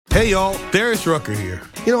Hey y'all, Darius Rucker here.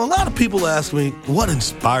 You know, a lot of people ask me, what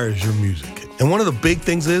inspires your music? And one of the big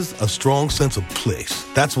things is a strong sense of place.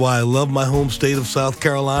 That's why I love my home state of South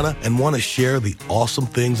Carolina and want to share the awesome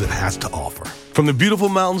things it has to offer. From the beautiful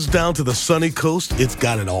mountains down to the sunny coast, it's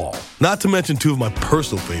got it all. Not to mention two of my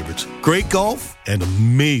personal favorites, great golf and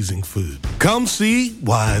amazing food. Come see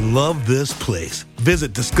why I love this place.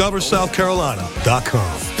 Visit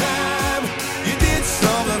discoversouthcarolina.com.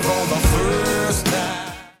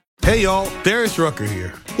 Hey y'all, Darius Rucker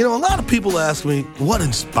here. You know, a lot of people ask me, what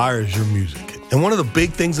inspires your music? And one of the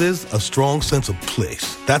big things is a strong sense of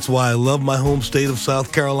place. That's why I love my home state of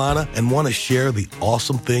South Carolina and want to share the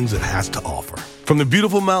awesome things it has to offer. From the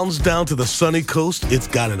beautiful mountains down to the sunny coast, it's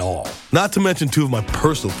got it all. Not to mention two of my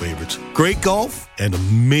personal favorites, great golf and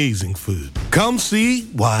amazing food. Come see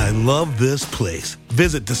why I love this place.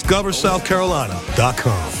 Visit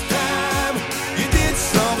discoversouthcarolina.com.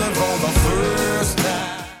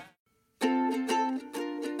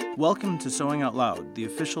 Welcome to Sewing Out Loud, the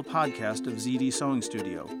official podcast of ZD Sewing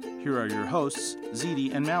Studio. Here are your hosts,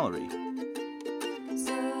 ZD and Mallory.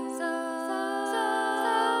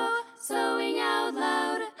 Sewing Out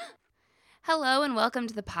Loud. Hello and welcome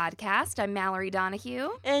to the podcast. I'm Mallory Donahue.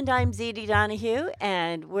 And I'm ZD Donahue,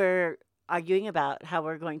 and we're arguing about how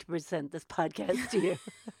we're going to present this podcast to you.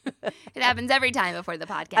 It happens every time before the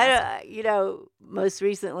podcast. Most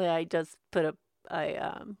recently I just put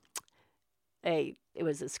it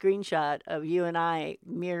was a screenshot of you and I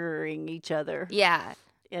mirroring each other. Yeah.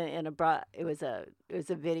 It was a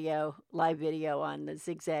live video on the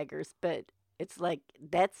Zigzaggers, but it's like,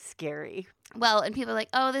 that's scary. Well, and people are like,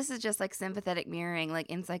 oh, this is just like sympathetic mirroring, like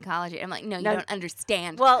in psychology. I'm like, no, you don't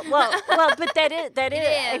understand. Well, but that is.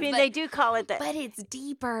 I mean, they do call it that. But it's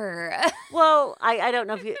deeper. Well, I don't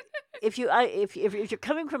know if you're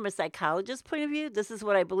coming from a psychologist's point of view, this is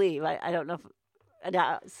what I believe. I don't know if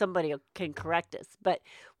somebody can correct us, but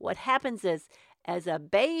what happens is, as a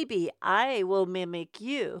baby, I will mimic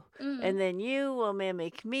you, and then you will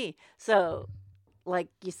mimic me. So, like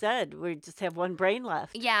you said, we just have one brain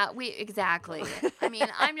left. Yeah, exactly. I mean,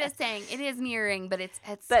 I'm just saying it is mirroring, but it's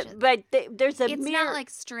there's a it's not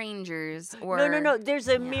like strangers or no. There's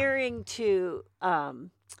a mirroring to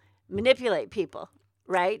manipulate people,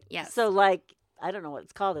 right? Yes. So like, I don't know what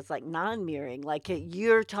it's called. It's like non-mirroring. Like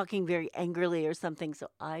you're talking very angrily or something, so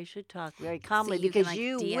I should talk very calmly because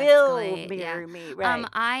you will mirror me, right?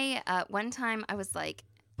 One time I was like,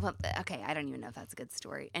 well, okay, I don't even know if that's a good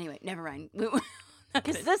story. Anyway, never mind.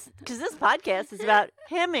 Because this podcast is about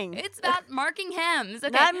hemming. It's about marking hems.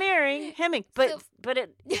 Okay. Not mirroring, hemming. But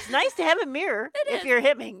it's nice to have a mirror if you're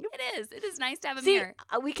hemming. It is. It is nice to have a See, mirror.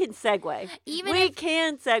 We can segue. We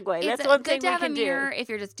can segue. That's one thing we can do. It's good to have a mirror if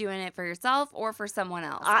you're just doing it for yourself or for someone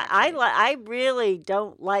else. I really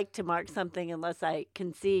don't like to mark something unless I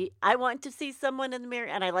can see. I want to see someone in the mirror,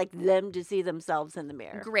 and I like them to see themselves in the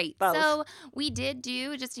mirror. Great. Both. So we did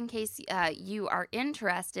do, just in case you are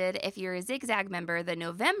interested, if you're a Zigzag member,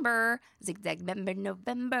 the Zigzag member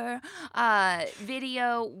November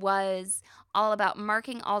video was all about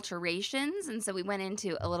marking alterations, and so we went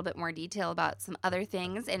into a little bit more detail about some other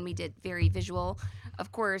things, and we did very visual,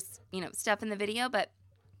 of course, stuff in the video, but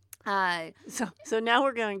so now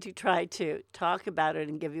we're going to try to talk about it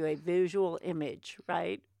and give you a visual image,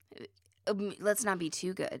 right? Let's not be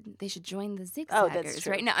too good. They should join the Zigzaggers, oh, that's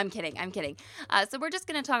true. Right? No, I'm kidding. So we're just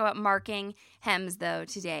going to talk about marking hems, though,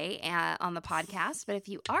 today on the podcast. But if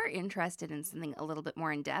you are interested in something a little bit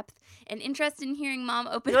more in depth and interested in hearing Mom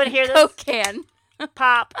open a Coke can.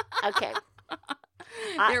 Pop. Okay.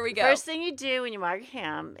 There we go. First thing you do when you mark a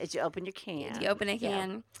hem is you open your can. You open a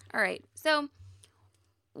can. All right. So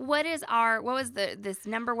what was this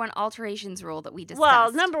number one alterations rule that we discussed?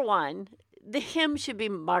 Well, number one, the hem should be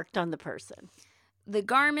marked on the person. The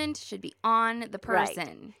garment should be on the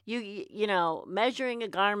person. Right. You know, measuring a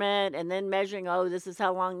garment and then measuring, this is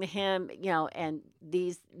how long the hem, and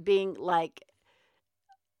these being like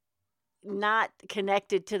not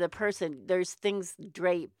connected to the person. There's things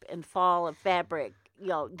drape and fall of fabric,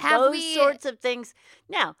 sorts of things.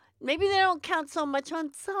 Now, maybe they don't count so much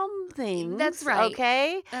on some things. That's right.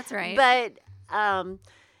 Okay? That's right. But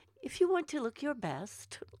if you want to look your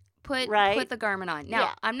best, put the garment on.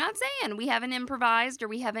 Now, I'm not saying we haven't improvised or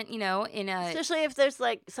we haven't, especially if there's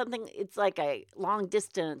like something, it's like a long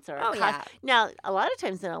distance or yeah. Now, a lot of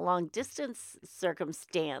times in a long distance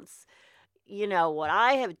circumstance, what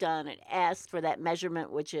I have done and asked for that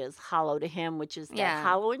measurement, which is hollow to hem, which is that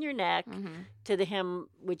hollow in your neck to the hem,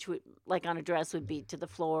 which would, like on a dress, would be to the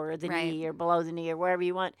floor or the knee or below the knee or wherever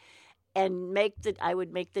you want. And I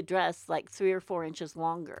would make the dress like 3 or 4 inches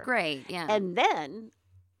longer. Great, yeah. And then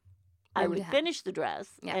I room would to hem. finish the dress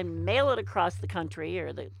Yeah. and mail it across the country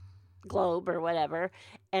or the globe or whatever,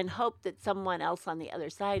 and hope that someone else on the other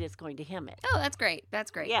side is going to hem it. Oh, that's great. That's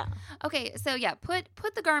great. Yeah. Okay, so yeah, put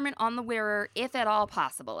the garment on the wearer if at all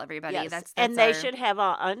possible, everybody. Yes. That's and they our- should have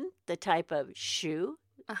on the type of shoe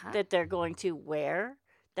Uh-huh. that they're going to wear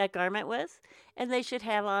that garment with, and they should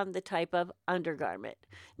have on the type of undergarment.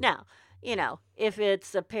 Now, if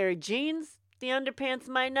it's a pair of jeans, the underpants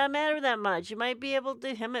might not matter that much. You might be able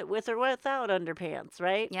to hem it with or without underpants,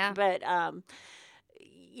 right? Yeah. But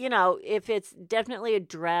if it's definitely a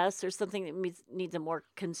dress or something that needs a more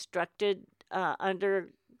constructed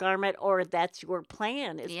undergarment, or that's your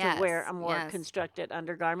plan is to wear a more yes. constructed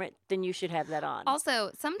undergarment, then you should have that on.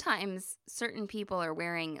 Also, sometimes certain people are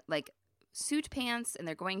wearing like suit pants and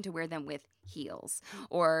they're going to wear them with heels.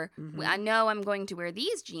 Or I know I'm going to wear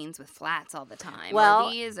these jeans with flats all the time. Well,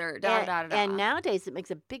 or these or And nowadays it makes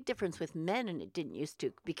a big difference with men, and it didn't used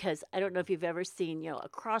to, because I don't know if you've ever seen, a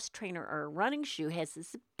cross trainer or a running shoe has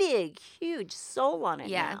this big, huge sole on it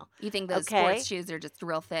now. You think those Okay. sports shoes are just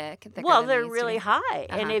real thick? Well, than they they're used to really be? high,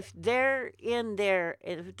 and Uh-huh. if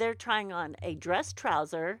they're trying on a dress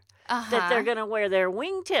trouser that Uh-huh. they're going to wear their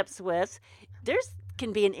wingtips with, there's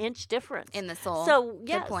can be an inch difference in the sole. So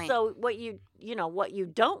Good point. so what you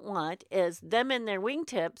don't want is them in their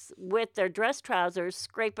wingtips with their dress trousers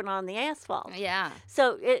scraping on the asphalt. Yeah.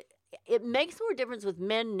 So it makes more difference with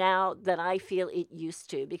men now than I feel it used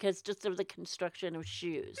to, because just of the construction of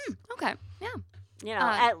shoes. Okay.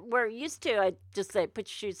 Yeah. We're used to, I just say put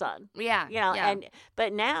your shoes on. Yeah. Yeah.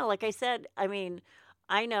 But now, like I said, I mean,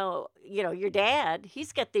 I know, your dad,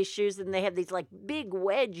 he's got these shoes and they have these like big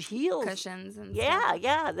wedge heels. Cushions and Yeah, stuff.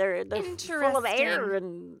 yeah. They're full of air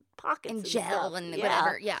and pockets And gel stuff. and Yeah.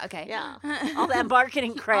 whatever. Yeah, okay. Yeah. All that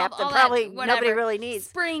marketing crap All that that probably whatever. nobody really needs.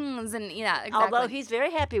 Springs and exactly. Although he's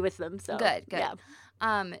very happy with them. So Good. Yeah.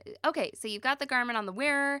 Okay, so you've got the garment on the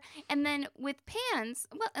wearer, and then with pants,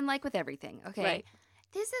 well, and like with everything, okay, Right.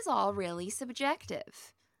 this is all really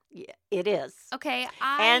subjective. Yeah, it is. Okay,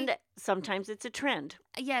 And sometimes it's a trend.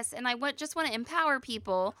 yes, and I just want to empower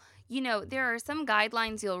people. There are some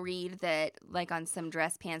guidelines you'll read that, like on some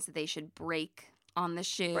dress pants, that they should break on the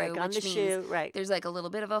shoe. Break on which the means shoe, right. There's like a little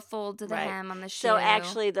bit of a fold to the Right. hem on the shoe. So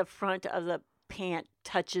actually the front of the pant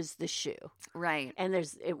touches the shoe. right. And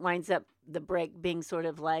it winds up the break being sort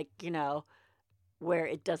of like, where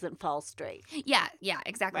it doesn't fall straight. Yeah,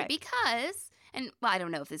 exactly. Right. Because, and well, I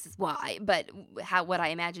don't know if this is why, but what I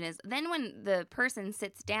imagine is then when the person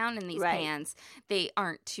sits down in these Right. pants, they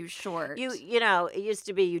aren't too short. It used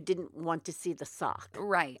to be you didn't want to see the sock.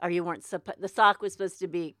 Right. Or you weren't the sock was supposed to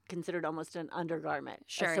be considered almost an undergarment,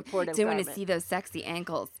 Sure. a supportive Don't want garment. to see those sexy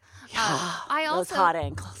ankles. Ah, I those also hot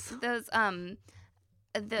ankles. those You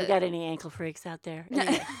got any ankle freaks out there?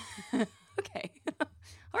 Anyway. Okay.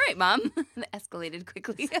 All right, Mom. That escalated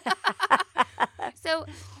quickly. So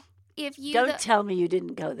if you Don't tell me you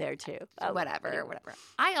didn't go there too. Oh, whatever.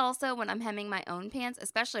 I also, when I'm hemming my own pants,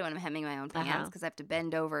 especially when I'm hemming my own pants, Uh-huh. because I have to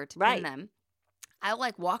bend over to Right. pin them, I'll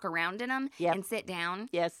like walk around in them Yep. and sit down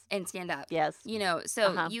Yes. and stand up. Yes. So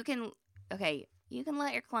Uh-huh. you can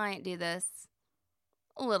let your client do this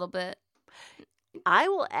a little bit. I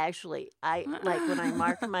will actually, like when I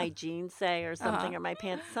mark my jeans, say, or something, Uh-huh. or my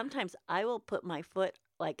pants, sometimes I will put my foot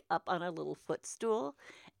like up on a little footstool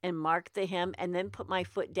and mark the hem and then put my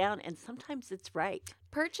foot down, and sometimes it's right.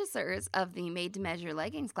 Purchasers of the made to measure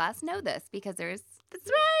leggings class know this because there's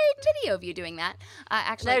video of you doing that.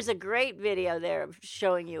 Actually, There's a great video there of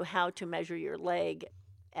showing you how to measure your leg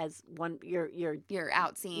as one, your your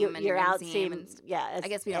outseam and your inseam outsseam, and as, I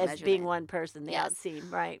guess we don't as measure being that. one person, the Yes. outseam,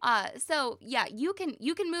 right? So yeah, you can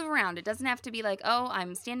move around. It doesn't have to be like, oh,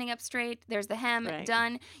 I'm standing up straight. There's the hem Right.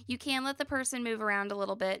 done. You can let the person move around a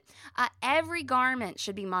little bit. Every garment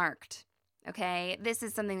should be marked. Okay, this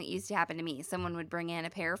is something that used to happen to me. Someone would bring in a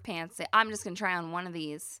pair of pants. Say, I'm just gonna try on one of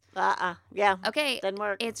these. Yeah, Okay, doesn't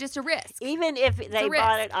work. it's just a risk. Even if they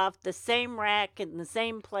bought risk. it off the same rack in the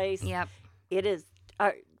same place, Yep. it is.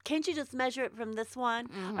 Can't you just measure it from this one?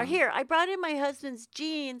 Mm-hmm. Or here, I brought in my husband's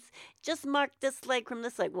jeans. Just mark this leg from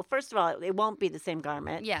this leg. Well, first of all, it won't be the same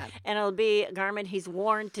garment. Yeah. And it'll be a garment he's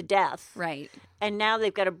worn to death. Right. And now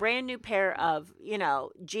they've got a brand new pair of,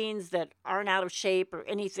 jeans that aren't out of shape or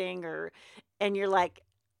anything. And you're like,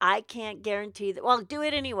 I can't guarantee that. Well, do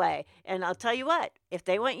it anyway. And I'll tell you what, if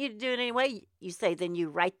they want you to do it anyway, you say, then you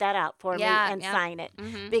write that out for me and yeah. sign it.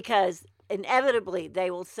 Mhm. Because inevitably they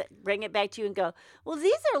will bring it back to you and go, well,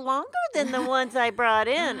 these are longer than the ones I brought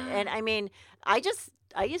in. And I mean, I just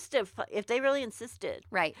if they really insisted,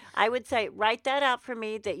 Right. I would say, write that out for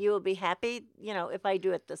me that you will be happy, if I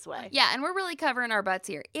do it this way. Yeah, and we're really covering our butts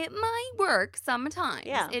here. It might work sometimes.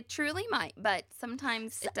 Yeah. It truly might, but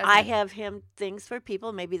sometimes it doesn't. I have him things for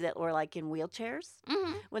people maybe that were like in wheelchairs.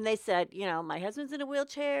 Mhm. When they said, my husband's in a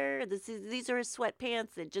wheelchair, these are his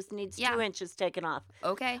sweatpants, it just needs Yeah. 2 inches taken off.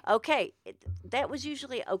 Okay. Okay, that was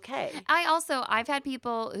usually okay. I've had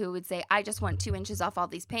people who would say, I just want 2 inches off all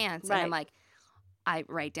these pants. And I'm Right. like, I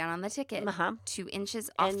write down on the ticket, Uh-huh. 2 inches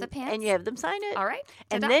off the pants. And you have them sign it. All right.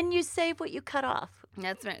 And Ta-da. then you save what you cut off.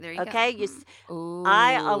 That's right. There you Okay? go.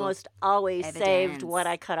 I Ooh. almost always saved Evidence. what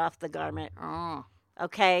I cut off the garment. Oh.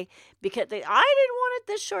 Okay? Because I didn't want it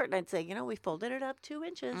this short. And I'd say, we folded it up 2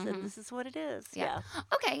 inches Mhm. and this is what it is. Yeah.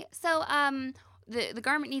 Okay, so the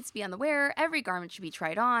garment needs to be on the wearer. Every garment should be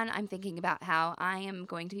tried on. I'm thinking about how I am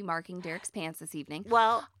going to be marking Derek's pants this evening.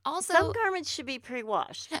 Well, Also, some garments should be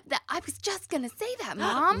pre-washed. I was just gonna say that,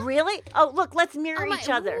 Mom. Really? Oh, look, let's mirror Oh my- each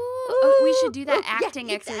other. ooh, we should do that Ooh, yeah, acting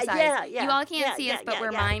yeah, exercise. Yeah, You all can't see us, but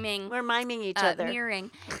we're yeah. miming. We're miming each other.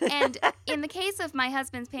 Mirroring. And in the case of my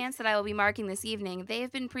husband's pants that I will be marking this evening, they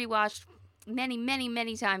have been pre-washed many, many,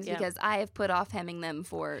 many times Yeah. because I have put off hemming them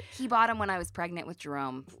he bought them when I was pregnant with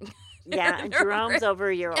Jerome. Yeah, and Jerome's over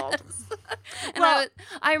a year old. Yes. And Well-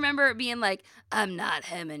 I remember it being like, I'm not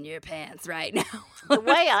hemming your pants right now. The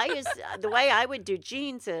way I would do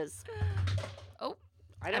jeans is, Oh,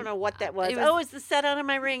 I don't know what that was. it was- It's the set out of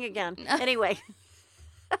my ring again. Anyway.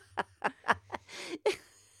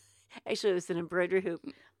 Actually, it was an embroidery hoop.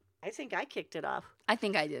 I think I kicked it off. I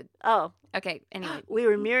think I did. Oh, Okay, anyway. we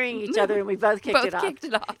were mirroring each other and we both kicked Both it off. kicked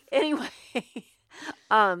it off. Anyway,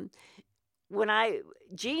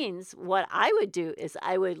 jeans, what I would do is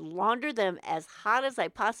I would launder them as hot as I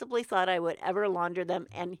possibly thought I would ever launder them,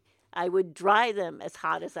 and I would dry them as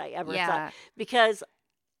hot as I ever Yeah. thought. Because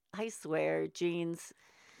I swear, jeans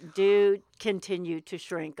do continue to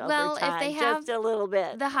shrink over Well, if time, they just have a little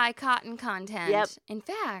bit. The high cotton content. Yep. In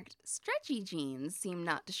fact, stretchy jeans seem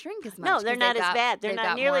not to shrink as much. No, they're 'cause not they've as got- bad. They're they've not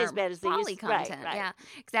got nearly more as bad as they used poly to- right, content. right. Yeah,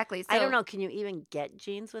 exactly. So, I don't know. Can you even get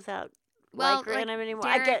jeans without Well, lycra in like them anymore?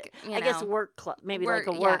 Derek, I guess know, work maybe work-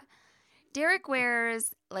 like a work. yeah. Derek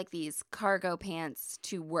wears like these cargo pants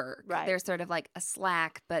to work. Right. They're sort of like a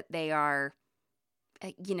slack, but they are,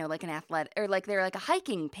 like an athletic, or like they're like a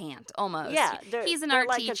hiking pant almost. Yeah, he's an they're art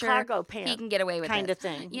like teacher. a cargo pant He can get away with kind it. of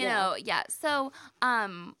thing. You know, yeah. So,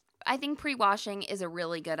 I think pre-washing is a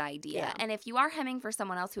really good idea. Yeah. And if you are hemming for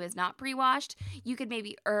someone else who is not pre-washed, you could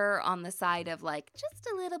maybe err on the side of like just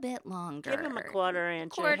a little bit longer. Give them a quarter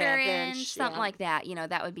inch, or quarter half inch, something yeah. like that.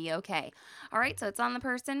 That would be okay. All right, so it's on the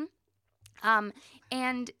person.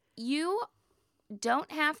 And you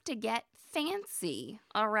don't have to get fancy,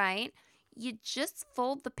 all right? You just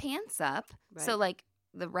fold the pants up. So Right. like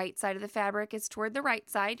the right side of the fabric is toward the right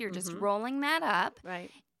side. You're just Mhm. rolling that up.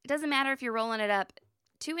 Right. It doesn't matter if you're rolling it up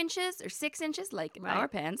 2 inches or 6 inches, like Right. our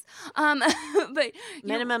pants. But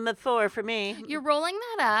Minimum of 4 for me. you're rolling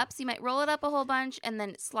that up. So you might roll it up a whole bunch and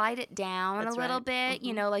then slide it down That's a little right. bit,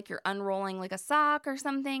 Mhm. like you're unrolling like a sock or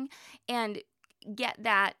something, and get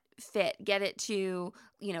that fit. Get it to,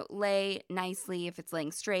 lay nicely if it's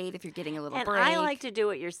laying straight, if you're getting a little And break. I like to do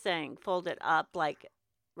what you're saying. Fold it up like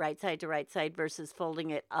right side to right side versus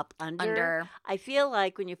folding it up under. I feel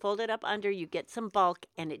like when you fold it up under, you get some bulk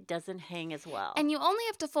and it doesn't hang as well. And you only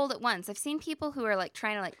have to fold it once. I've seen people who are like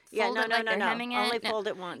trying to fold it like they're hemming it. Only No. fold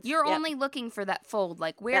it once. You're Yep. only looking for that fold,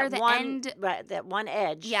 like where That the one, end. right, that one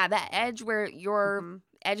edge. Yeah, that edge where your Mhm.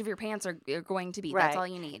 edge of your pants are going to be. Right. That's all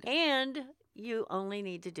you need. And you only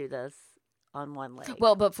need to do this on one leg.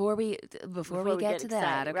 Well, before we Before get we get to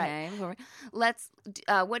that, excited, right. okay? Let's.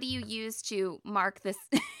 What do you use to mark this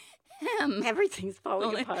hem? Everything's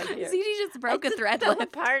falling apart here. ZD just broke I a just thread fell lift.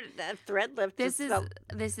 apart. That thread lift. This just is fell-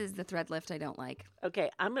 this is the thread lift I don't like.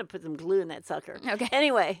 okay. I'm gonna put some glue in that sucker. Okay.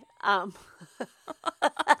 Anyway,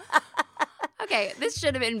 Okay, this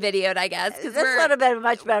should have been videoed, I guess, because this would have been a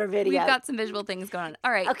much better video. we've got some visual things going on.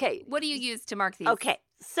 All right. Okay. What do you use to mark these? Okay,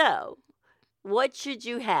 so what should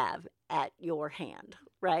you have at your hand,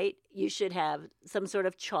 right? You should have some sort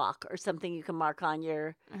of chalk or something you can mark on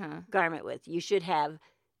your Uh-huh. garment with. You should have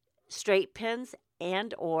straight pins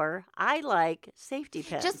and or I like safety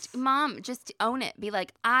pins. Just own it. Be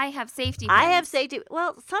like, I have safety pins. I have safety.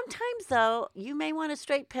 Well, sometimes though, you may want a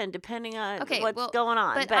straight pin depending on Okay, what's well, going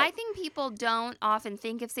on. But I think people don't often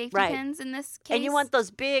think of safety Right. pins in this case. and you want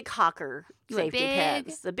those big hawker You want safety big-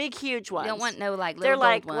 pins, the big huge You ones. don't want no like They're little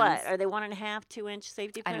like gold ones. what? Are they 1.5, 2 inch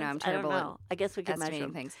safety I pins? don't know. I'm terrible at know. I guess we could measure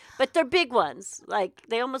estimating them. things. But they're big ones. Like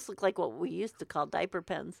they almost look like what we used to call diaper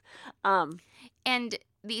pins. And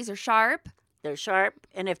these are sharp. They're sharp,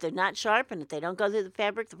 and if they're not sharp, and if they don't go through the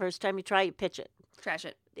fabric the first time you try, you pitch it. Trash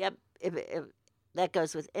it. Yep. If that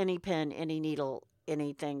goes with any pen, any needle,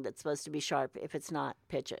 anything that's supposed to be sharp. If it's not,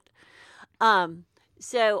 pitch it.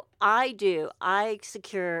 So I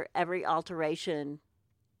secure every alteration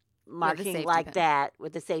marking safety like pin. that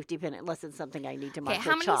with a safety pin, unless it's something I need to mark Okay,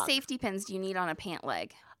 with how chalk. many safety pins do you need on a pant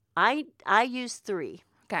leg? I use 3.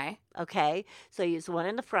 Okay. Okay, so I use one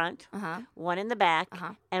in the front, one in the back,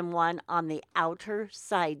 and one on the outer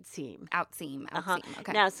side seam. Out seam.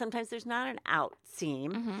 Okay. Now, sometimes there's not an out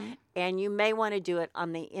seam, and you may want to do it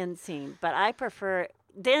on the inseam, but I prefer.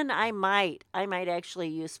 Then I might actually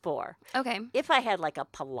use 4. Okay. If I had like a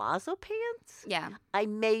palazzo pants, Yeah. I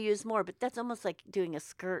may use more, but that's almost like doing a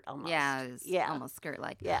skirt almost. Yeah, it's almost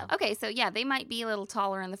skirt-like. Yeah. Okay, so yeah, they might be a little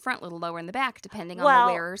taller in the front, a little lower in the back, depending on Well,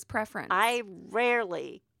 the wearer's preference. I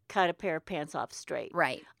rarely cut a pair of pants off straight.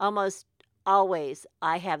 Right. Almost always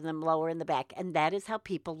I have them lower in the back, and that is how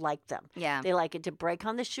people like them. Yeah. They like it to break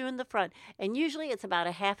on the shoe in the front, and usually it's about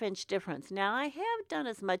a ½ inch difference. Now, I have done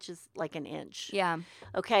as much as like an inch. Yeah.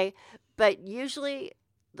 Okay, but usually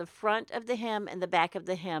the front of the hem and the back of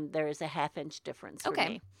the hem, there is a ½ inch difference for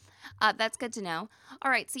me. That's good to know.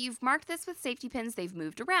 All right, so you've marked this with safety pins. They've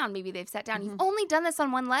moved around. Maybe they've sat down. You've only done this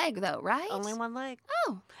on one leg, though, right? Only one leg.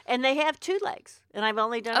 Oh. And they have 2 legs, and I've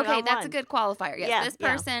only done it on one. Okay, that's a good qualifier. Yes, this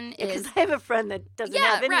person is... Because I have a friend that doesn't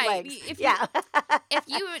have any legs. If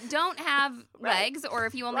you don't have legs, or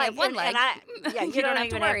if you only have one leg, you don't have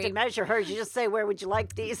even to worry. have to measure hers. You just say, where would you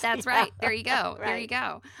like these? That's right. There you go. There you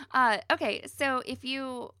go. Okay, so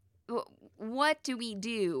what do we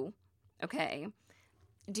do? Okay.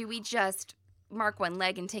 Do we just mark one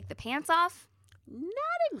leg and take the pants off? Not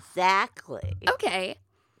exactly. Okay.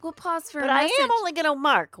 We'll pause for But a I message. am only going to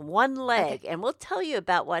mark one leg, and we'll tell you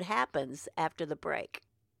about what happens after the break.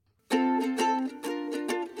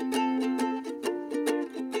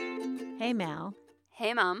 Hey, Mal.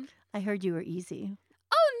 Hey, Mom. I heard you were easy.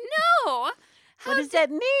 Oh, no. What does that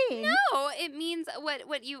mean? No, it means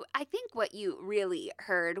I think what you really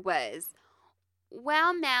heard was,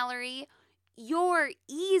 wow, Mallory, your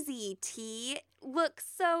easy tee looks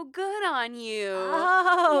so good on you.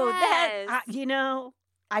 Oh, Yes.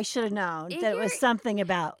 I should have known If that it was you're- something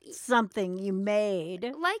about something you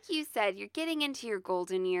made. Like you said, you're getting into your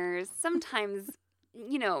golden years. Sometimes,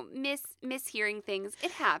 mishearing things.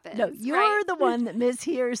 It happens. No, you're right? the one that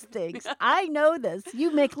mishears things. I know this.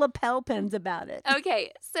 You make lapel pins about it.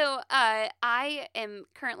 Okay, so I am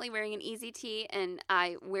currently wearing an Easy Tee, and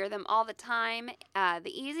I wear them all the time. The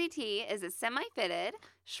Easy Tee is a semi-fitted,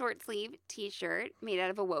 short-sleeve T-shirt made out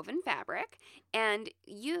of a woven fabric, and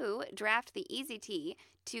you draft the Easy Tee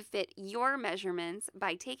to fit your measurements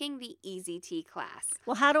by taking the Easy Tee class.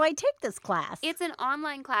 Well, how do I take this class? It's an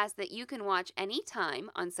online class that you can watch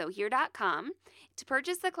anytime on SewHere.com. To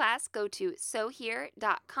purchase the class, go to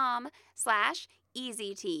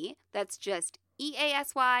SewHere.com/EasyT. That's just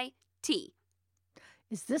EASYT.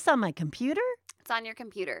 Is this on my computer? It's on your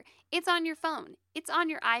computer. It's on your phone. It's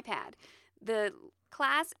on your iPad. The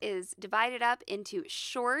class is divided up into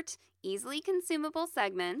short, easily consumable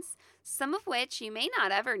segments, some of which you may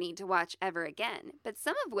not ever need to watch ever again, but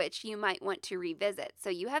some of which you might want to revisit. So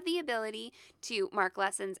you have the ability to mark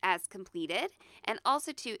lessons as completed and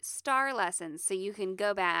also to star lessons so you can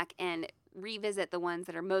go back and revisit the ones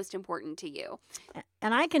that are most important to you.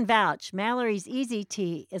 And I can vouch, Mallory's Easy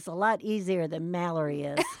Tee is a lot easier than Mallory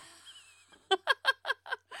is.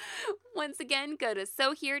 Once again, go to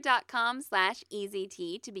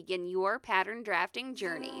SewHere.com/EasyT to begin your pattern drafting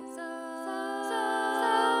journey.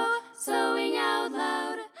 Sewing out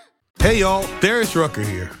loud. Hey y'all, Darius Rucker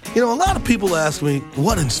here. A lot of people ask me,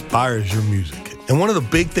 what inspires your music? And one of the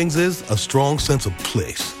big things is a strong sense of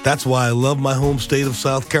place. That's why I love my home state of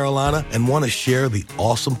South Carolina and want to share the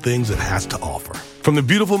awesome things it has to offer. From the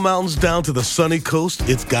beautiful mountains down to the sunny coast,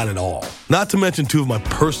 it's got it all. Not to mention 2 of my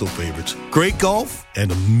personal favorites, great golf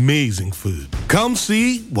and amazing food. Come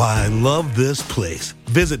see why I love this place.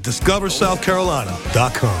 Visit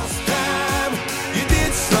discoversouthcarolina.com.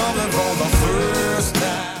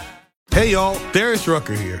 Hey y'all, Darius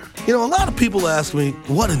Rucker here. A lot of people ask me,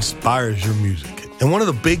 what inspires your music? And one of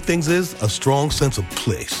the big things is a strong sense of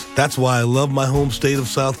place. That's why I love my home state of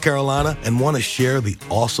South Carolina and want to share the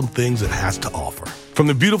awesome things it has to offer. From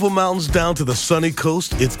the beautiful mountains down to the sunny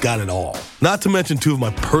coast, it's got it all. Not to mention 2 of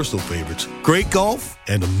my personal favorites, great golf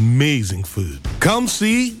and amazing food. Come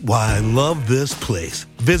see why I love this place.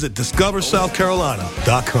 Visit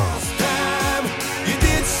discoversouthcarolina.com.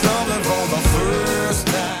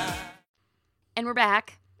 And we're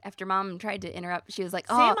back. After Mom tried to interrupt, she was like,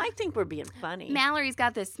 Sam, I think we're being funny. Mallory's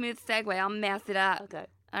got this smooth segue. I'll mess it up. Okay.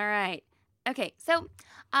 All right. Okay, so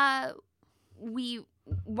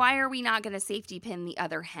why are we not going to safety pin the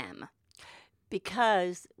other hem?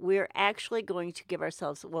 Because we're actually going to give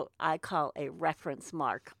ourselves what I call a reference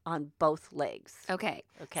mark on both legs. Okay.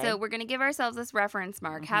 Okay. So we're going to give ourselves this reference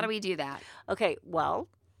mark. How do we do that? Okay, well,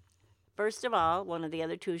 first of all, one of the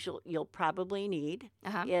other tools you'll probably need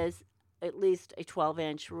is at least a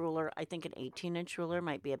 12-inch ruler. I think an 18-inch ruler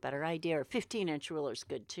might be a better idea, or 15-inch ruler is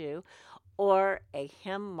good too. Or a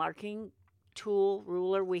hem marking tool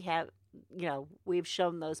ruler. We've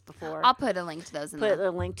shown those before. I'll put a link to those in Put the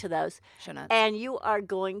a link to those. show notes. And you are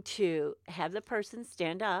going to have the person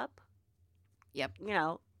stand up. Yep.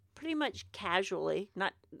 Pretty much casually,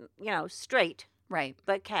 not, straight, Right.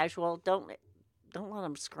 but casual. Don't let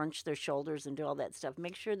them scrunch their shoulders and do all that stuff.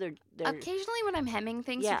 Make sure they're Occasionally when I'm hemming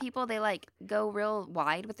things Yeah. for people, they go real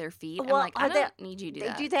wide with their feet. Well, I'm like, I are don't need you to do they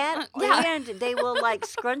that. do that, Yeah. and they will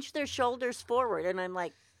scrunch their shoulders forward, and I'm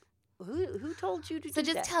like, who told you to So do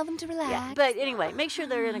just that? tell them to relax. Yeah, but anyway, make sure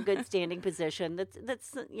they're in a good standing position.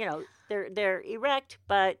 That's they're erect,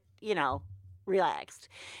 but relaxed,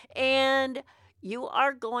 and you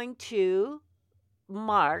are going to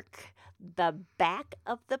mark the back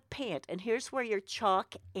of the pant, and here's where your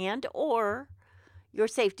chalk and or your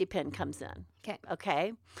safety pin comes in. Okay.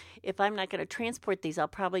 Okay. If I'm not going to transport these, I'll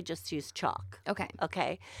probably just use chalk. Okay.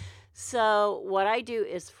 Okay. So what I do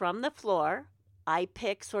is from the floor, I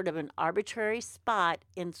pick sort of an arbitrary spot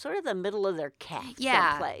in sort of the middle of their calf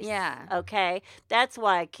someplace. Yeah. Okay. That's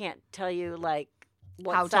why I can't tell you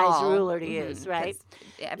what How size tall. ruler to Mhm, use, right? 'cause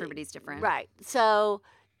everybody's different. Right. So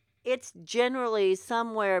it's generally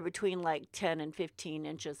somewhere between 10 and 15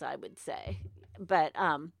 inches, I would say. But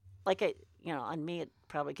on me, it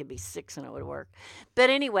probably could be 6 and it would work. But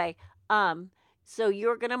anyway, so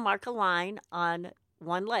you're going to mark a line on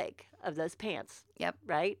one leg of those pants. Yep.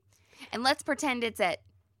 Right? And let's pretend it's at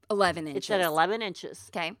 11 inches. It's at 11 inches.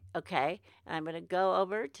 Okay. Okay. And I'm going to go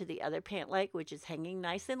over to the other pant leg, which is hanging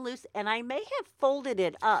nice and loose. And I may have folded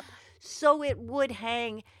it up so it would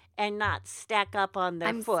hang and not stack up on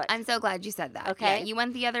their foot. I'm so glad you said that. Okay. Yeah, you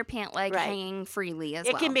want the other pant leg Right. hanging freely as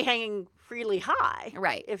It well. can be hanging freely high.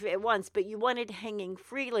 Right. If it wants, but you want it hanging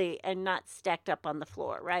freely and not stacked up on the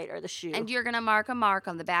floor, right? Or the shoe. And you're going to mark a mark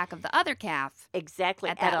on the back of the other calf. Exactly.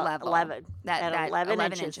 At that level. 11. That 11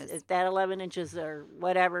 11 inches. inches. Is that 11 inches or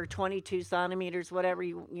whatever, 22 centimeters, whatever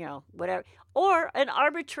whatever. Or an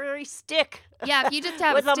arbitrary stick. Yeah, if you just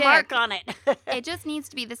have with a a stick, mark on it. it just needs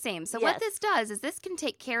to be the same. So what Yes. this does is this can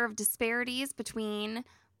take care of disparities between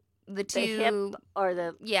the two, the hip or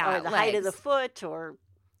the height of the legs. foot or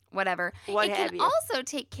whatever. what it have can you. also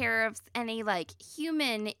take care of any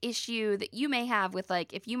human issue that you may have with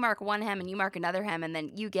if you mark one hem and you mark another hem and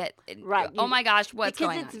then you get Right, oh you- my gosh, what's because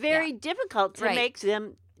going on? it's very difficult to Right. make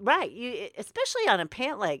them right. You especially on a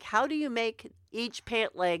pant leg. How do you make each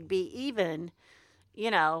pant leg be even?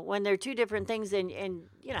 When they're two different things, and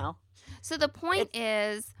So the point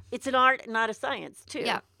is, it's an art, not a science, too.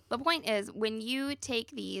 yeah. The point is, when you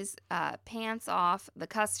take these pants off the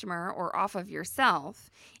customer or off of yourself,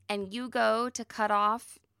 and you go to cut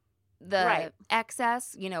off the Right.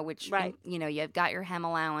 excess, which Right. you've got your hem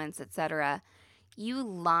allowance, etc. You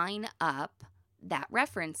line up that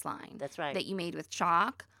reference line That's right. that you made with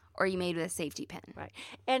chalk or you made with a safety pin. Right.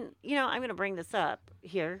 And, I'm going to bring this up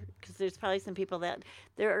here because there's probably some people that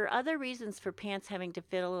there are other reasons for pants having to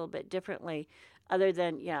fit a little bit differently other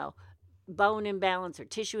than, bone imbalance or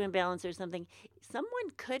tissue imbalance or something.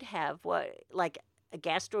 Someone could have a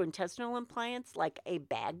gastrointestinal implants, like a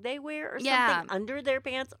bag they wear or Yeah. something under their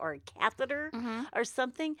pants or a catheter Mhm. or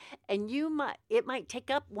something. And it might take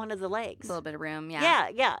up one of the legs. A little bit of room, yeah.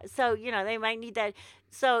 Yeah. So, they might need that.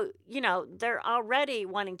 So, they're already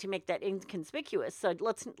wanting to make that inconspicuous. So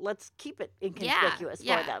let's keep it inconspicuous for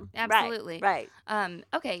them. Absolutely. Right.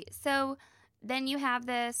 Okay, so then you have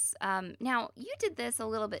this. Now, you did this a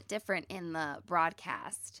little bit different in the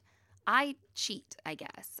broadcast. I cheat, I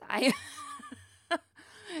guess.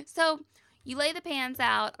 So you lay the pants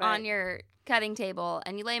out on Right. your cutting table,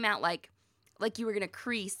 and you lay them out like you were going to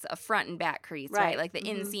crease a front and back crease, right? Right. Like the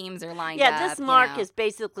Mhm. inseams are lined Yeah, up. this mark is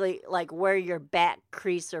basically like where your back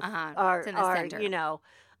crease or It's in the center.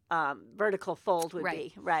 vertical fold would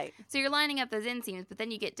Right. be. Right. So you're lining up those inseams, but then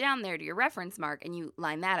you get down there to your reference mark and you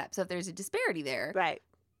line that up. So if there's a disparity there, Right.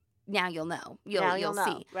 now you'll know. Now You'll know.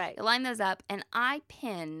 see. Right. You line those up, and I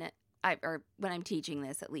pin. Or when I'm teaching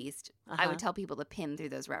this, at least, I Uh-huh. would tell people to pin through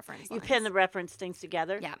those reference You lines. pin the reference things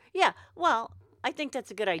together. Yeah. Yeah. Well, I think that's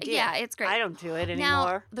a good idea. Yeah, it's great. I don't do it Now,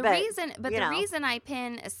 anymore. the but, reason I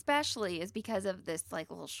pin especially is because of this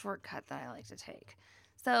little shortcut that I like to take.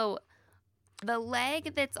 So the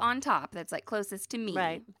leg that's on top, that's like closest to me,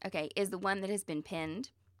 Right. okay, is the one that has been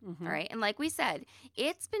pinned. Mhm. All right. And like we said,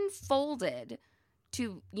 it's been folded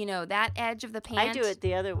to, that edge of the pant. I do it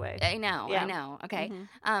the other way. I know. Yeah. I know. Okay.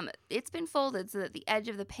 Mhm. It's been folded so that the edge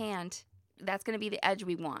of the pant, that's going to be the edge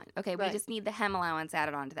we want. Okay. We Right. just need the hem allowance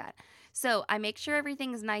added onto that. So I make sure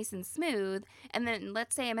everything's nice and smooth. And then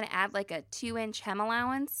let's say I'm going to add like a 2-inch hem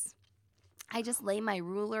allowance. I just lay my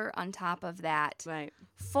ruler on top of that Right.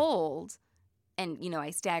 fold and, I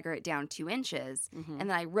stagger it down 2 inches. Mhm. And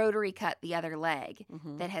then I rotary cut the other leg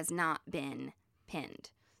Mhm. that has not been pinned.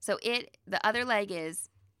 So the other leg is,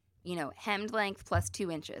 hemmed length plus 2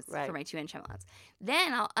 inches Right. for my 2-inch hem allowance.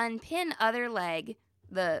 Then I'll unpin other leg,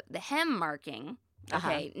 the hem marking,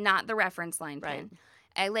 okay, not the reference line Right. pin.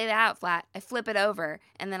 I lay that out flat, I flip it over,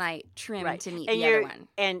 and then I trim Right. to meet And the other one.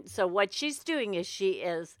 And so what she's doing is she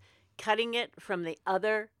is cutting it from the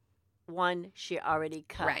other one she already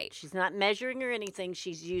cut. Right. She's not measuring or anything.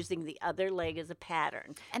 She's using the other leg as a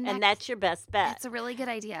pattern. And And that's your best bet. That's a really good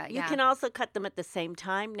idea. You Yeah. can also cut them at the same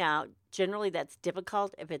time. Now, generally that's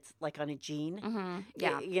difficult if it's like on a jean.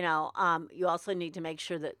 Yeah. You also need to make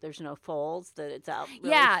sure that there's no folds, that it's out really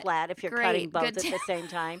Yeah, flat if you're great, cutting both good at tip. the same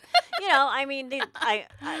time.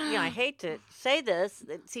 I hate to say this.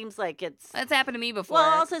 It seems like it's That's happened to me before.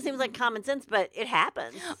 well, it also seems like common sense, but it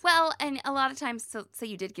happens. Well, and a lot of times, so say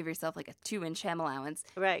you did give yourself like a 2-inch hem allowance,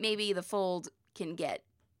 Right. maybe the fold can get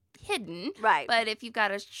hidden. Right. But if you've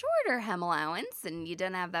got a shorter hem allowance and you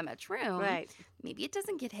don't have that much room, Right. maybe it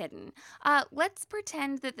doesn't get hidden. Let's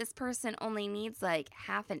pretend that this person only needs like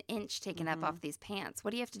half an inch taken up off these pants.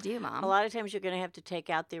 What do you have to do, Mom? A lot of times you're going to have to take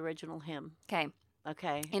out the original hem. Okay,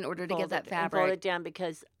 Okay. in order to Fold get that it- and fold fabric. it down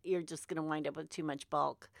because you're just going to wind up with too much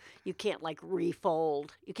bulk. You can't like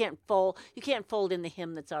refold. You can't fold in the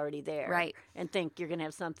hem that's already there. Right. And think you're going to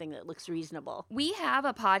have something that looks reasonable. We have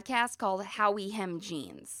a podcast called How We Hem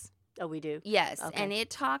Jeans. Oh, we do. Yes, Okay. and it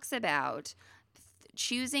talks about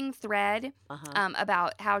choosing thread, Uh-huh.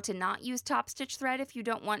 about how to not use top stitch thread if you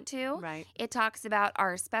don't want to. Right. It talks about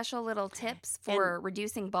our special little tips for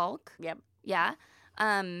reducing bulk. Yep. Yeah.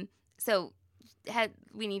 So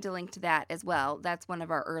we need to link to that as well. That's one of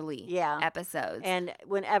our early Yeah. episodes. And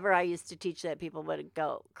whenever I used to teach that, people would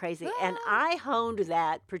go crazy. And I honed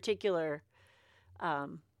that particular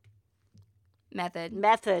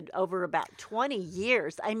Method. over about 20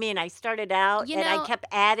 years. I mean, I started out You and know- I kept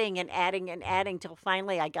adding and adding and adding till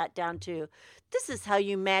finally I got down to this is how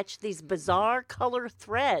you match these bizarre color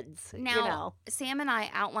threads. Now, Sam and I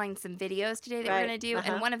outlined some videos today that we're Right, going to do, uh-huh.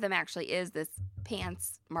 and one of them actually is this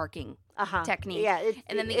pants marking uh-huh. technique. Yeah,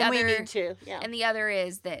 And then the we other- need to. Yeah. And the other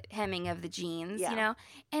is that hemming of the jeans, Yeah.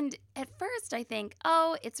 And at first I think,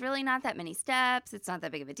 oh, it's really not that many steps. It's not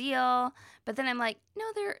that big of a deal. But then I'm like, no,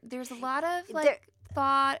 there's a lot of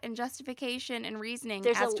thought and justification and reasoning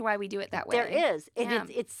as to why we do it that way. There is. Yeah.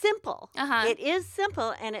 It's simple. Uh-huh. It is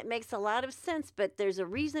simple and it makes a lot of sense, but there's a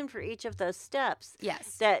reason for each of those steps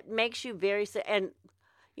Yes. that makes you and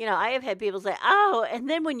I have had people say, oh, and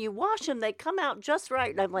then when you wash them, they come out just right.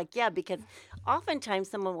 And I'm like, yeah, because oftentimes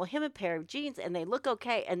someone will hem a pair of jeans and they look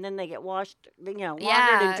okay, and then they get washed, laundered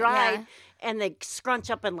and dried, and they scrunch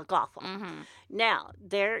up and look awful. Mm-hmm. Now,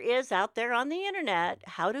 there is out there on the internet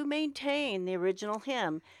how to maintain the original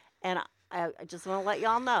hem, and I just want to let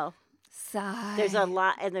y'all know. Sigh. There's a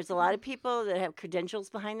lot of people that have credentials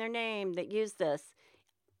behind their name that use this.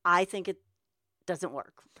 I think it doesn't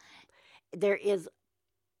work. There is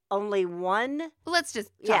only one. Let's just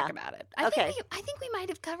talk about it. I think we might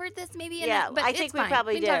have covered this maybe. But I it's think we fine.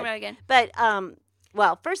 probably we did. can talk about it again. But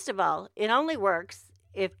well, first of all, it only works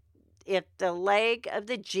if the leg of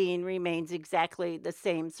the jean remains exactly the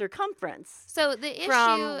same circumference So the issue,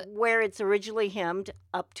 from where it's originally hemmed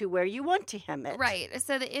up to where you want to hem it. right?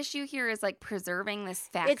 So the issue here is like preserving this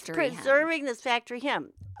factory. It's preserving this factory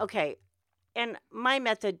hem. Okay, and my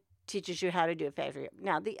method teaches you how to do a factory hem.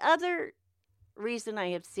 Now, the other reason I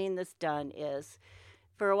have seen this done is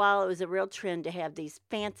for a while it was a real trend to have these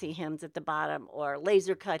fancy hems at the bottom or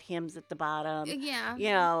laser cut hems at the bottom.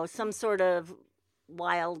 Yeah. Some sort of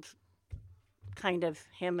wild kind of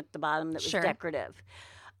hem at the bottom that was Sure. decorative.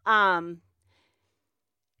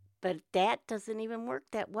 But that doesn't even work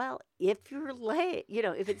that well if you're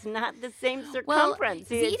if it's not the same circumference.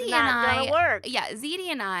 It's not going to work. Yeah, Zeddy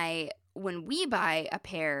and I, when we buy a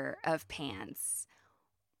pair of pants,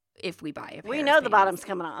 if we buy a pair We of know the pants, bottom's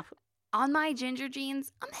coming off. on my ginger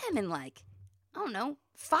jeans, I'm hemming like, I don't know,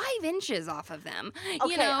 5 inches off of them.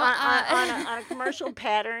 Okay, on a commercial pant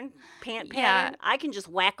pattern, Yeah. I can just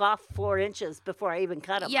whack off 4 inches before I even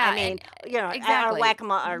cut them. Yeah, I mean, or exactly. whack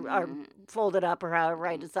them or fold it up or however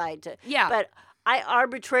I decide to. Yeah. But I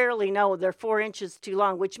arbitrarily know they're 4 inches too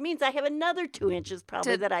long, which means I have another 2 inches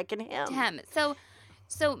probably that I can hem.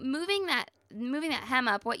 So moving that hem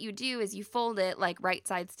up, what you do is you fold it like right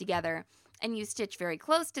sides together, and you stitch very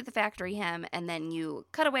close to the factory hem, and then you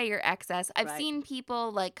cut away your excess. I've seen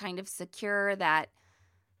people like kind of secure that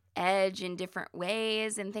edge in different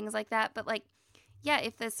ways and things like that, but like, yeah,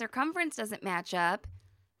 if the circumference doesn't match up,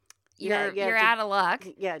 you're out of luck.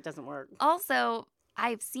 Yeah, it doesn't work. Also,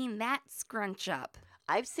 I've seen that scrunch up.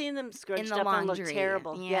 I've seen them scrunched the up and look laundry.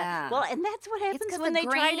 terrible. Yeah. Well, and that's what happens when they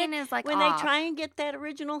try and get that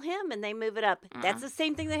original hem and they move it up. That's the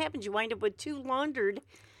same thing that happens. You wind up with 2 laundered,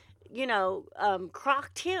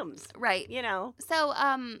 crocked hems. Right. So,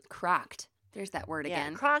 crocked. There's that word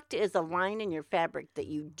again. Crocked is a line in your fabric that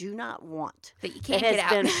you do not want. That you can't get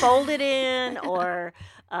out. It has been folded in, or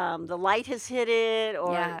the light has hit it,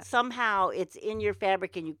 or somehow it's in your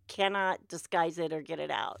fabric and you cannot disguise it or get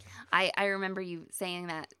it out. I remember you saying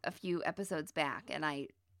that a few episodes back, and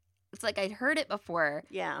it's like I'd heard it before.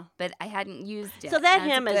 Yeah. But I hadn't used it. So that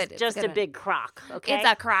hem is just a big crock, okay? It's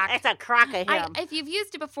a crock. It's a crock of hem. If you've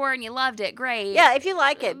used it before and you loved it, great. Yeah, if you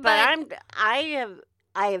like it. But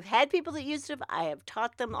I have had people that used it. I have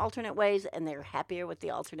taught them alternate ways, and they're happier with the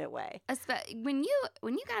alternate way. When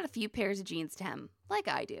you got a few pairs of jeans to hem, like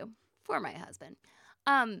I do for my husband,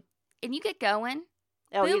 and you get going.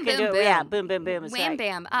 Oh, boom, you can boom, do it. boom. Yeah, boom, boom, boom. Wham,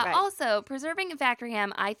 bam. Right. Also, preserving a factory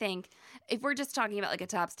hem, I think, if we're just talking about like a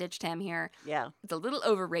top stitched hem here, it's a little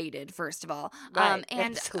overrated, first of all. Right,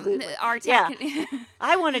 and absolutely. Our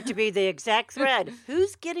I want it to be the exact thread.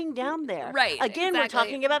 Who's getting down there? Right. Again, we're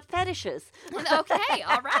talking about fetishes. Okay,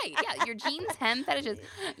 all right. Yeah, your jeans hem fetishes.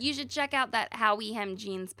 You should check out that How We Hem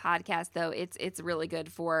Jeans podcast, though. It's really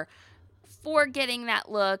good for getting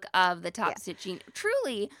that look of the top stitch jean.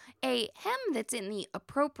 Truly, a hem that's in the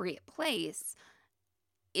appropriate place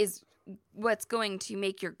is what's going to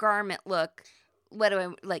make your garment look,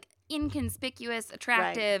 inconspicuous,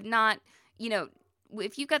 attractive, not,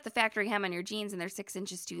 if you've got the factory hem on your jeans and they're 6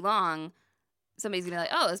 inches too long, somebody's going to be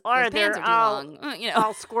like, oh, those pants are too long.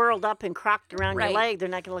 All squirreled up and crocked around your leg. They're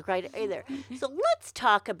not going to look right either. So let's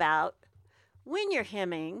talk about when you're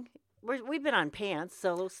hemming. We've been on pants,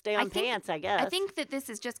 so we'll stay on pants, I guess. I think that this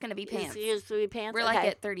is just going to be pants. It's just going to be pants? We're like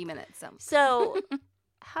at 30 minutes. So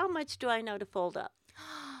how much do I know to fold up?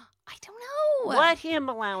 I don't know. What hem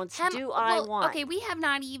allowance do I want? Okay, we have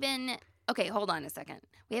not even... Okay, hold on a second.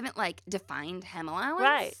 We haven't, defined hem allowance.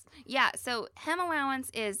 Right. Yeah, so hem allowance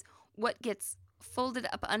is what gets folded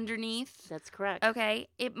up underneath. That's correct. Okay,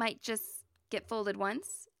 it might just get folded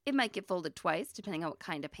once. It might get folded twice, depending on what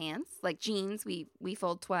kind of pants. Like jeans, we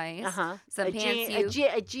fold twice. Some pants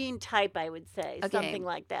a jean type, I would say, something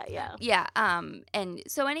like that. Yeah. Yeah. And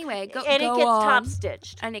so anyway, it gets top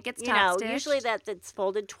stitched. And it gets top stitched. Usually that's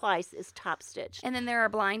folded twice is top stitched. And then there are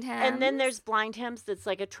blind hems. And then there's blind hems that's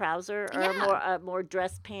like a trouser or a more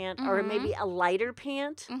dress pant or maybe a lighter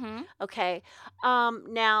pant. Mm-hmm. Okay.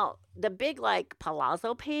 Now the big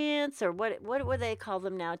palazzo pants or what do they call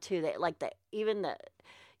them now too? They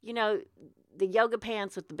the yoga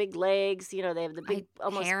pants with the big legs, they have the big,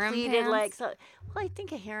 almost pleated legs. Well, I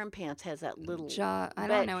think a harem pants has that little jaw. I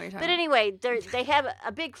don't know what you're talking about. But anyway, they have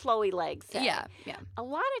a big flowy leg set. Yeah. A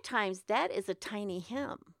lot of times that is a tiny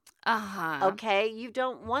hem. Uh-huh. Okay? You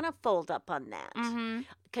don't want to fold up on that.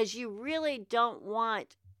 Because you really don't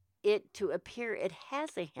want it to appear it has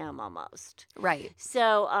a hem almost. Right.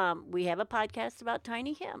 So we have a podcast about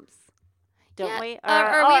tiny hems. Don't we?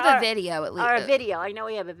 Or we have a video at least. Or a video. I know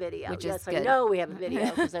we have a video. Which yes, is good. I know we have a video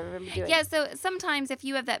because I remember doing it. Yeah, so sometimes if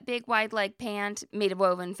you have that big wide leg pant made of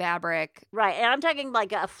woven fabric. Right, and I'm talking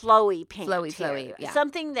like a flowy pant. Flowy, yeah.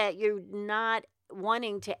 Something that you're not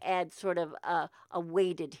wanting to add sort of a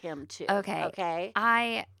weighted hem to. Okay.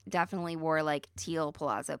 I definitely wore teal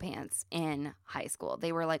palazzo pants in high school.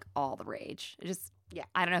 They were all the rage.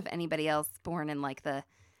 I don't know if anybody else born in the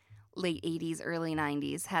late 80s, early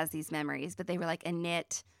 90s has these memories, but they were a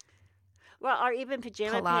knit. Well, or even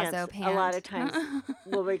pajama palazzo pants a lot of times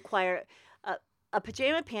will require a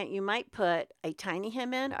pajama pant. You might put a tiny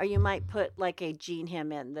hem in, or you might put a jean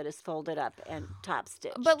hem in that is folded up and top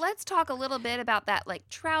stitched. But let's talk a little bit about that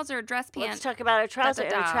trouser dress pant. Let's talk about a trouser.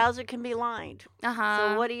 And a trouser can be lined.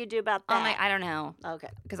 So what do you do about that? I don't know. Okay.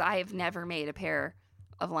 Because I have never made a pair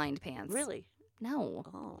of lined pants. Really? No.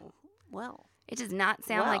 Oh, well. It does not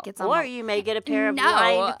sound like it's on. Or you may get a pair of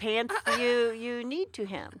lined pants you need to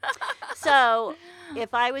hem. So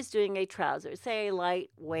if I was doing a trouser, say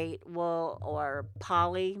lightweight wool or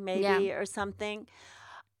poly maybe or something,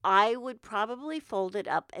 I would probably fold it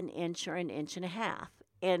up an inch or an inch and a half.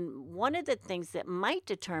 And one of the things that might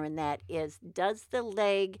determine that is, does the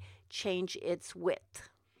leg change its width?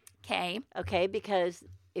 Okay. Okay, because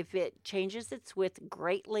if it changes its width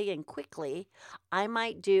greatly and quickly, I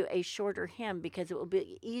might do a shorter hem because it will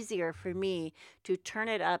be easier for me to turn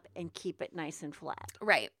it up and keep it nice and flat.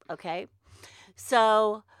 Right. Okay,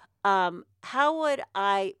 so how would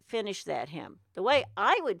I finish that hem? The way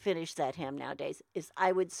I would finish that hem nowadays is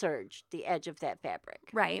I would serge the edge of that fabric.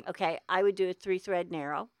 Right. Okay, I would do a 3-thread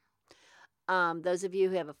narrow. Those of you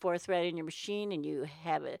who have a 4-thread in your machine and you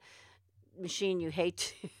have a machine you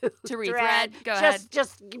hate To rethread, go just, ahead.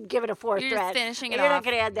 Just give it a 4th You're thread. just finishing it You're not off.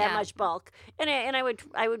 going to add that Yeah. much bulk, and I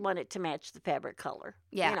would want it to match the fabric color.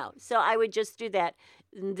 Yeah. You know, so I would just do that.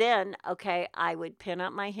 And then, okay, I would pin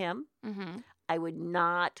up my hem. Mm-hmm. I would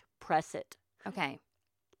not press it. Okay.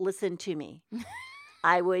 Listen to me.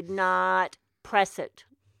 I would not press it.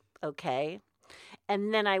 Okay,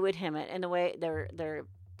 and then I would hem it. And the way there are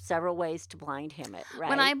several ways to blind hem it. Right.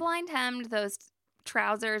 When I blind hemmed those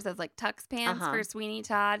trousers, those like tux pants Uh-huh. for Sweeney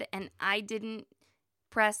Todd, and I didn't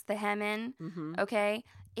press the hem in, Mhm. okay,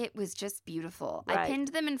 it was just beautiful. I Right. pinned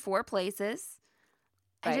them in 4 places.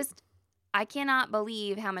 Right. I cannot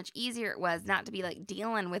believe how much easier it was not to be like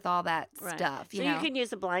dealing with all that Right. stuff. So you can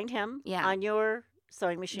use a blind hem Yeah. on your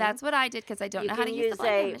sewing machine. That's what I did because I don't you know can how to use the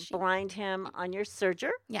blind hem use machine. a blind hem on your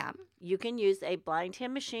serger. Yeah. You can use a blind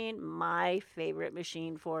hem machine, my favorite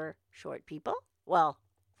machine for short people. Well,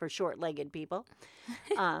 for short-legged people.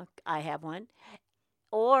 I have one.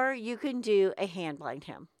 Or you can do a hand blind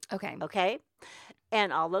hem, Okay. okay?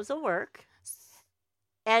 And all those will work.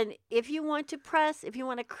 And if you want to press, if you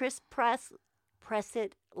want to crisp press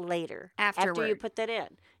it later. After you Afterward. put that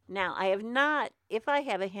in. Now, I have not, if I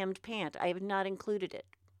have a hemmed pant, I have not included it.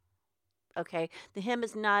 Okay? The hem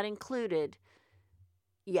is not included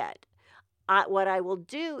yet. What I will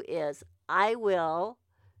do is I will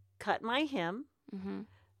cut my hem Mm-hmm.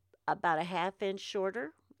 about a 1/2 inch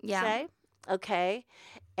shorter, Yeah. say. Okay?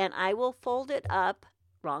 And I will fold it up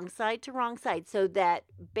wrong side to wrong side so that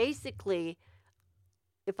basically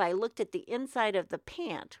if I looked at the inside of the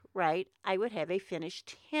pant, right, I would have a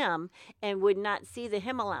finished hem and would not see the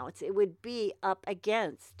hem allowance. It would be up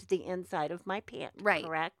against the inside of my pant, Right.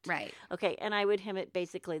 correct? Right. Okay, and I would hem it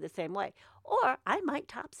basically the same way. Or I might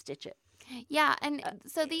top stitch it. Yeah, and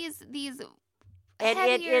so these And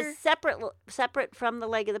heavier, it is separate from the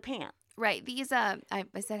leg of the pant. right. These I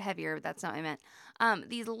said heavier, but that's not what I meant.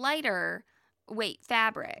 These lighter weight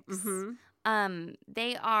fabrics. Mm-hmm.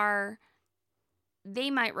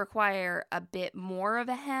 They might require a bit more of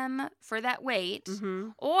a hem for that weight, Mm-hmm.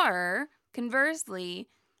 or conversely,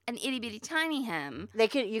 an itty bitty tiny hem. You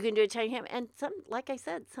can do a tiny hem, and like I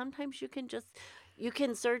said, sometimes you can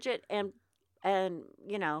serge it and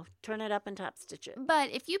turn it up and top stitch it.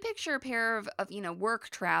 But if you picture a pair of work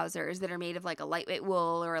trousers that are made of like a lightweight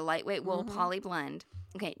wool or a lightweight wool Mhm. poly blend.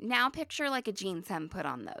 Okay, now picture like a jeans hem put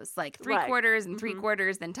on those, like 3/4 Right. and Mhm.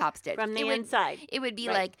 3/4, then top stitch. From the it would, inside. It would be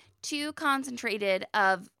Right. like too concentrated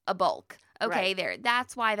of a bulk. Okay, Right. there.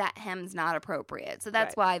 That's why that hem's not appropriate. So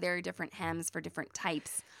that's Right. why there are different hems for different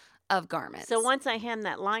types of garments. So once I hem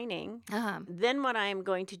that lining, Uh-huh. then what I am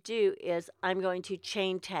going to do is I'm going to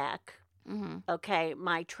chain tack, Mm-hmm. okay,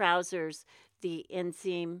 my trousers, the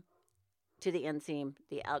inseam to the inseam,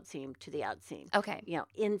 the outseam to the outseam, Okay.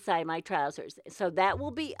 inside my trousers. So that will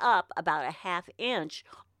be up about a 1/2 inch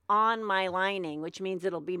on my lining, which means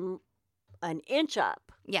it'll be an inch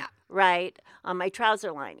up, Yeah. right, on my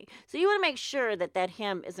trouser lining. So you want to make sure that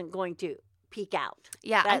hem isn't going to peek out.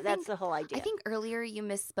 Yeah. That's the whole idea. I think earlier you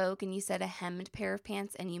misspoke and you said a hemmed pair of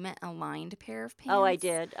pants and you meant a lined pair of pants. Oh, I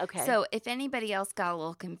did. Okay. So if anybody else got a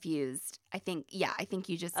little confused, I think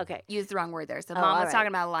you just Okay. used the wrong word there. So Oh, Mom all was right. talking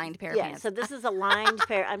about a lined pair of Yeah, pants. so this is a lined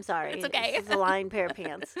pair. I'm sorry. It's okay. This is a lined pair of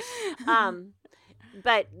pants.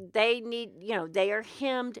 But they need, they are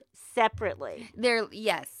hemmed separately.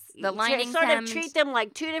 The lining sort hemmed. of treat them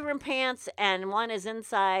like 2 different pants, and one is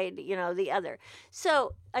inside, the other.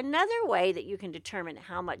 So another way that you can determine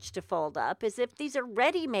how much to fold up is if these are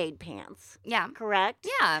ready-made pants, Yeah. correct?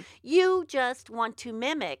 Yeah. You just want to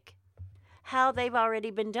mimic how they've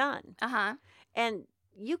already been done. Uh-huh. And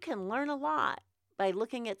you can learn a lot by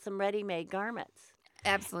looking at some ready-made garments.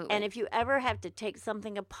 Absolutely. And if you ever have to take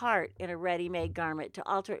something apart in a ready-made garment to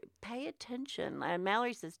alter it, pay attention. And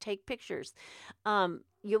Mallory says, take pictures.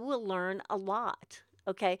 You will learn a lot,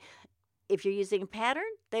 okay? If you're using a pattern,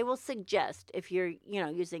 they will suggest if you're,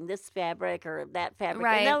 using this fabric or that fabric.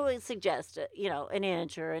 Right. And they will suggest, an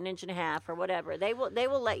inch or an inch and a half or whatever. They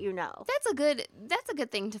will let you know. that's a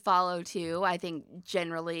good thing to follow too, I think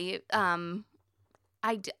generally.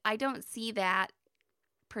 I don't see that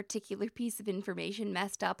particular piece of information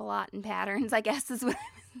messed up a lot in patterns, I guess is what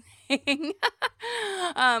I'm saying.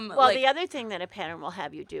 Well, the other thing that a pattern will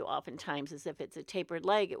have you do oftentimes is if it's a tapered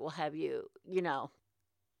leg, it will have you,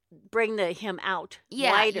 bring the hem out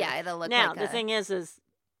wider. Yeah, it'll look now, like the thing is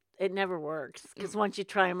it never works because once you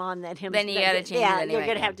try them on, that hem. Then you got to change it anyway. You're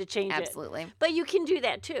going to have to change it. Absolutely. But you can do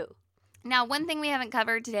that too. Now, one thing we haven't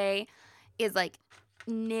covered today is like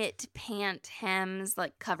knit pant hems,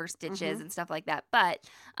 like cover stitches and stuff like that. But,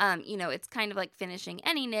 it's kind of like finishing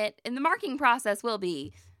any knit, and the marking process will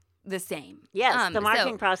be the same. Yes, the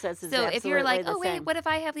marking process is so absolutely if you're like, the same. wait, what if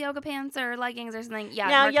I have yoga pants or leggings or something? Yeah.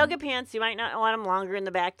 Now, yoga pants, you might not want them longer in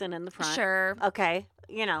the back than in the front. Sure. Okay.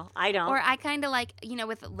 I don't. Or I kind of like,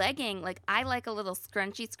 with legging, like I like a little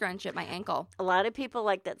scrunch at my ankle. A lot of people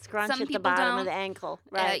like that scrunch Some at the people bottom don't. of the ankle.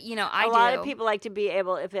 Right. I do. A lot of people like to be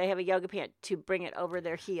able, if they have a yoga pant, to bring it over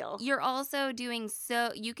their heel. You're also doing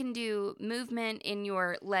you can do movement in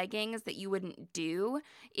your leggings that you wouldn't do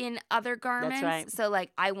in other garments. That's right. So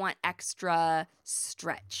like I want extra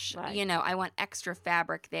stretch. Right. I want extra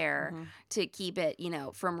fabric there to keep it,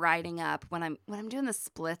 from riding up when I'm doing the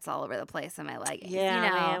splits all over the place in my leggings. Yeah,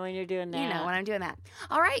 man, when you're doing that. When I'm doing that.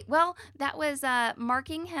 All right. Well, that was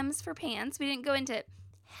marking hems for pants. We didn't go into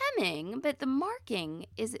hemming, but the marking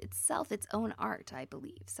is itself its own art, I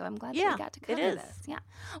believe. So I'm glad that we got to cover this. Yeah.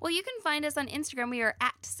 Well, you can find us on Instagram. We are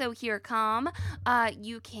at SewHere.com.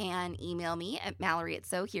 You can email me at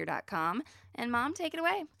Mallory@SewHere.com. And Mom, take it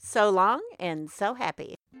away. So long and so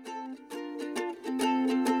happy.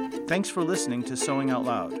 Thanks for listening to Sewing Out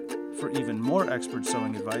Loud. For even more expert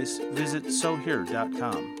sewing advice, visit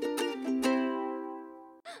SewHere.com.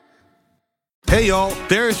 Hey y'all,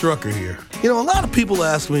 Darius Rucker here. A lot of people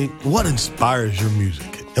ask me, what inspires your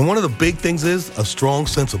music? And one of the big things is a strong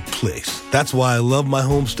sense of place. That's why I love my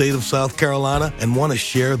home state of South Carolina and want to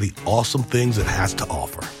share the awesome things it has to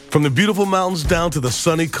offer. From the beautiful mountains down to the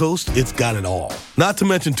sunny coast, it's got it all. Not to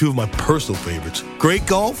mention two of my personal favorites, great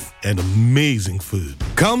golf and amazing food.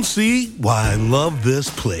 Come see why I love this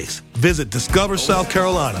place. Visit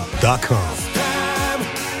discoversouthcarolina.com.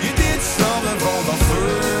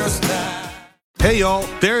 Hey y'all,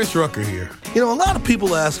 Darius Rucker here. A lot of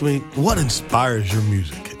people ask me, what inspires your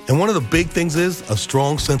music? And one of the big things is a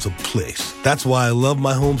strong sense of place. That's why I love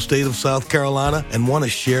my home state of South Carolina and want to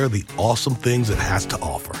share the awesome things it has to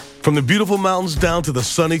offer. From the beautiful mountains down to the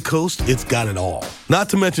sunny coast, it's got it all. Not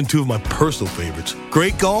to mention two of my personal favorites,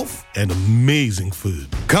 great golf and amazing food.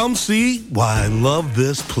 Come see why I love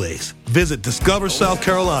this place. Visit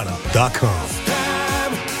discoversouthcarolina.com.